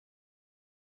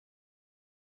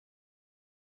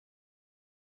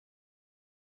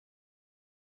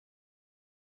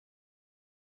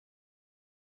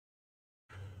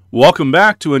Welcome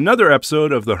back to another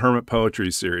episode of the Hermit Poetry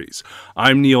Series.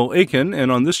 I'm Neil Aitken, and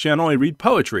on this channel I read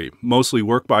poetry, mostly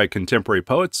work by contemporary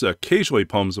poets, occasionally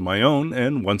poems of my own,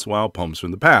 and once in a while poems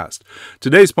from the past.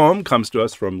 Today's poem comes to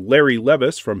us from Larry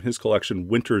Levis from his collection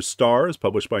Winter's Stars,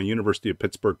 published by University of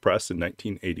Pittsburgh Press in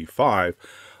 1985.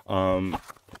 I'm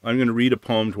going to read a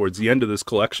poem towards the end of this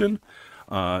collection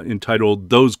entitled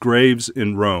Those Graves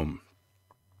in Rome.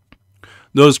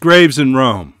 Those graves in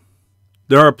Rome.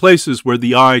 There are places where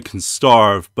the eye can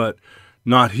starve, but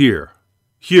not here.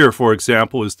 Here, for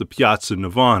example, is the Piazza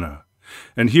Nirvana.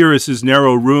 And here is his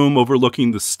narrow room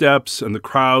overlooking the steps and the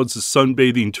crowds of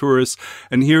sunbathing tourists.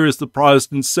 And here is the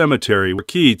Protestant cemetery where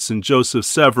Keats and Joseph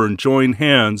Severn join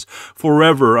hands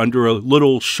forever under a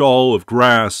little shawl of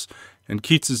grass. And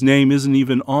Keats's name isn't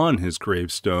even on his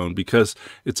gravestone because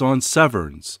it's on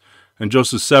Severn's. And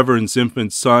Joseph Severn's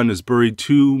infant son is buried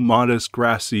 2 modest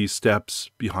grassy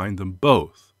steps behind them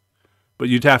both. But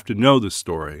you'd have to know the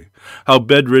story, how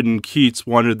bedridden Keats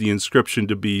wanted the inscription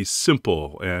to be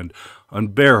simple and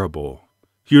unbearable.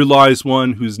 Here lies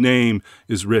one whose name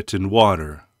is writ in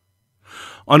water.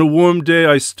 On a warm day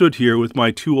I stood here with my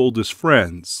 2 oldest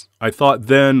friends. I thought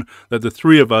then that the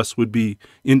 3 of us would be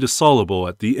indissoluble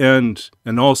at the end,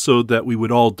 and also that we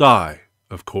would all die,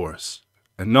 of course,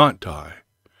 and not die.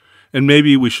 And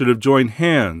maybe we should have joined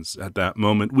hands at that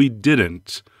moment. We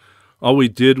didn't. All we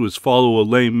did was follow a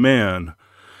lame man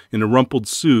in a rumpled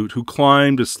suit who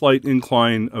climbed a slight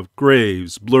incline of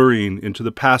graves, blurring into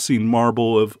the passing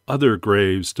marble of other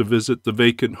graves to visit the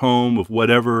vacant home of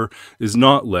whatever is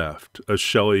not left of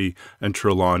Shelley and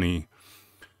Trelawney.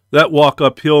 That walk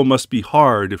uphill must be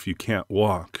hard if you can't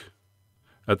walk.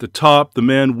 At the top, the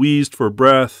man wheezed for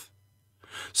breath.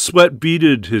 Sweat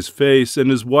beaded his face,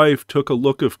 and his wife took a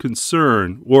look of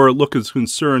concern, or a look of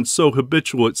concern so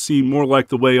habitual it seemed more like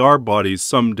the way our bodies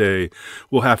someday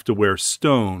will have to wear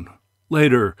stone.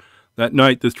 Later, that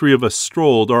night, the 3 of us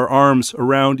strolled, our arms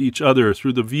around each other,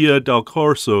 through the Via del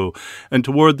Corso and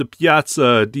toward the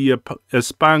Piazza di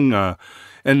Spagna,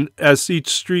 and as each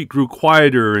street grew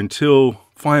quieter until,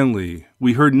 finally,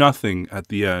 we heard nothing at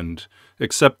the end,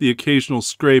 except the occasional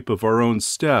scrape of our own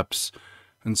steps,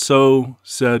 and so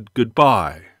said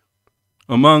goodbye.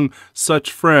 Among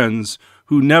such friends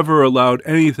who never allowed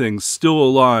anything still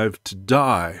alive to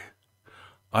die,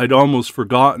 I'd almost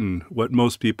forgotten what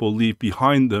most people leave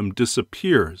behind them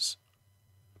disappears.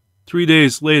 3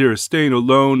 days later, staying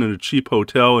alone in a cheap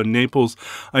hotel in Naples,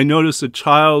 I noticed a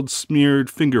child-smeared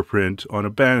fingerprint on a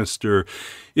banister.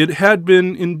 It had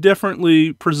been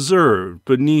indefinitely preserved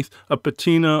beneath a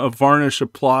patina of varnish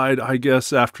applied, I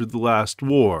guess, after the last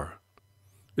war.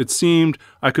 It seemed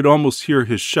I could almost hear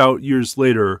his shout years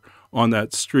later on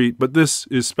that street, but this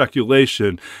is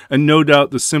speculation, and no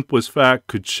doubt the simplest fact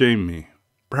could shame me.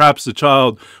 Perhaps the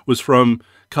child was from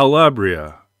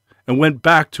Calabria and went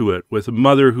back to it with a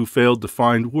mother who failed to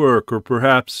find work, or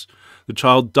perhaps the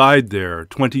child died there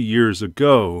 20 years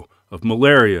ago of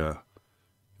malaria.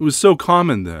 It was so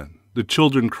common then, the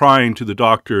children crying to the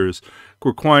doctors,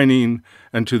 requining,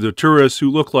 and to the tourists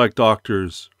who looked like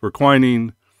doctors,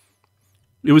 requining.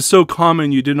 It was so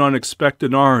common you did not expect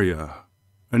an aria,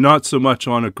 and not so much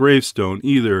on a gravestone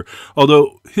either,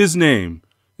 although his name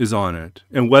is on it,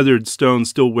 and weathered stone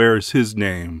still wears his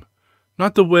name.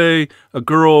 Not the way a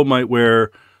girl might wear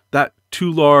that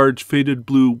too large faded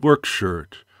blue work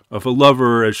shirt of a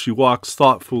lover as she walks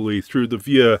thoughtfully through the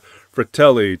Via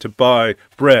Fratelli to buy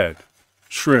bread,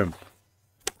 shrimp,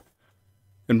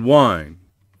 and wine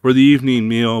for the evening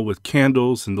meal with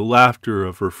candles and the laughter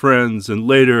of her friends, and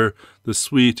later the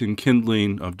sweet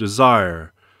enkindling of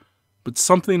desire. But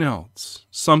something else,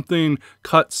 something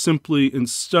cut simply in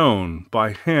stone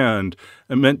by hand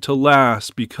and meant to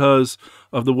last because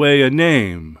of the way a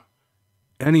name,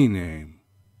 any name,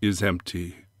 is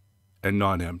empty and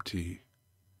not empty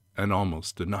and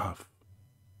almost enough.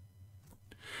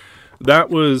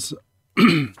 That was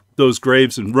Those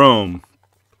Graves in Rome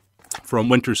from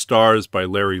Winter Stars by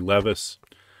Larry Levis,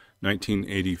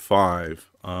 1985.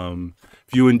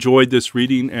 If you enjoyed this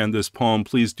reading and this poem,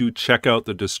 please do check out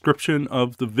the description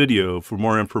of the video for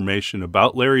more information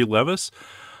about Larry Levis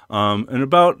and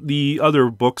about the other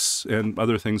books and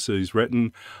other things that he's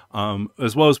written,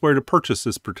 as well as where to purchase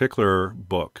this particular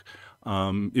book.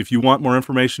 If you want more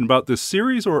information about this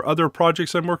series or other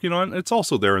projects I'm working on, it's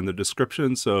also there in the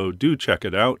description, so do check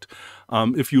it out.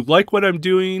 If you like what I'm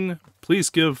doing, please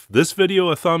give this video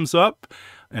a thumbs up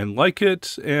and like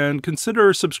it, and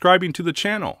consider subscribing to the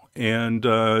channel. And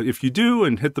if you do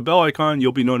and hit the bell icon,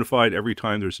 you'll be notified every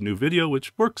time there's a new video,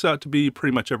 which works out to be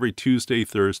pretty much every Tuesday,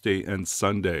 Thursday, and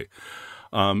Sunday.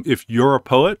 If you're a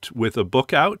poet with a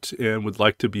book out and would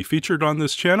like to be featured on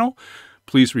this channel,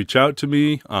 please reach out to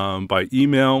me by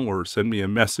email or send me a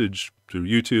message through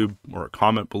YouTube or a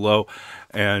comment below,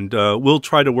 and we'll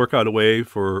try to work out a way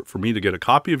for me to get a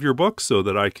copy of your book so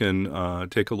that I can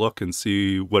take a look and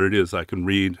see what it is I can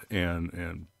read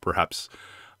and perhaps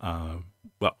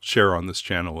well, share on this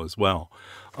channel as well.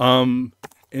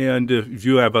 And if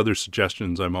you have other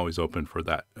suggestions, I'm always open for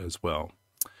that as well.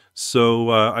 So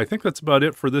I think that's about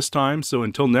it for this time. So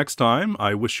until next time,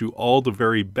 I wish you all the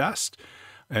very best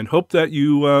and hope that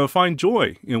you find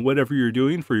joy in whatever you're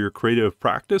doing for your creative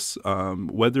practice,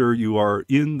 whether you are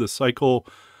in the cycle,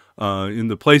 in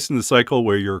the place in the cycle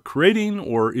where you're creating,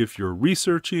 or if you're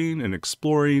researching and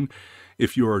exploring,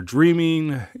 if you are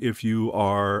dreaming, if you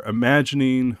are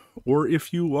imagining, or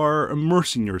if you are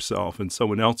immersing yourself in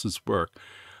someone else's work.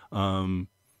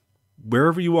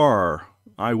 Wherever you are,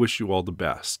 I wish you all the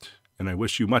best, and I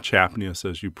wish you much happiness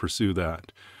as you pursue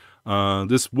that.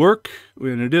 This work,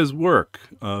 and it is work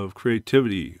of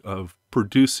creativity, of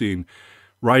producing,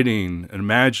 writing, and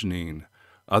imagining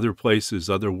other places,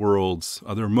 other worlds,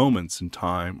 other moments in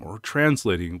time, or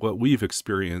translating what we've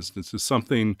experienced into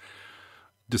something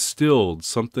distilled,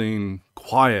 something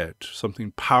quiet,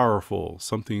 something powerful,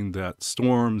 something that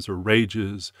storms or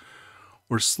rages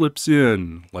or slips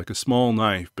in like a small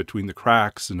knife between the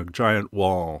cracks in a giant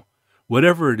wall.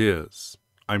 Whatever it is,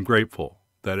 I'm grateful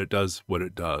that it does what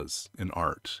it does in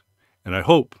art. And I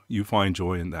hope you find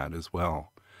joy in that as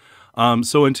well.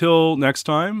 So until next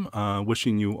time,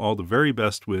 wishing you all the very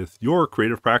best with your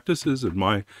creative practices,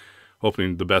 and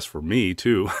hoping the best for me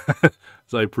too,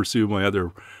 as I pursue my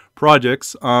other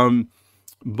projects.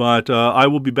 But I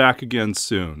will be back again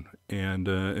soon. And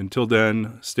until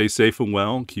then, stay safe and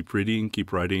well. Keep reading,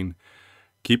 keep writing,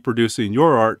 keep producing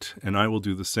your art, and I will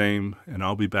do the same. And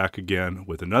I'll be back again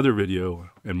with another video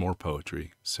and more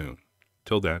poetry soon.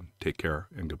 Till then, take care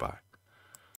and goodbye.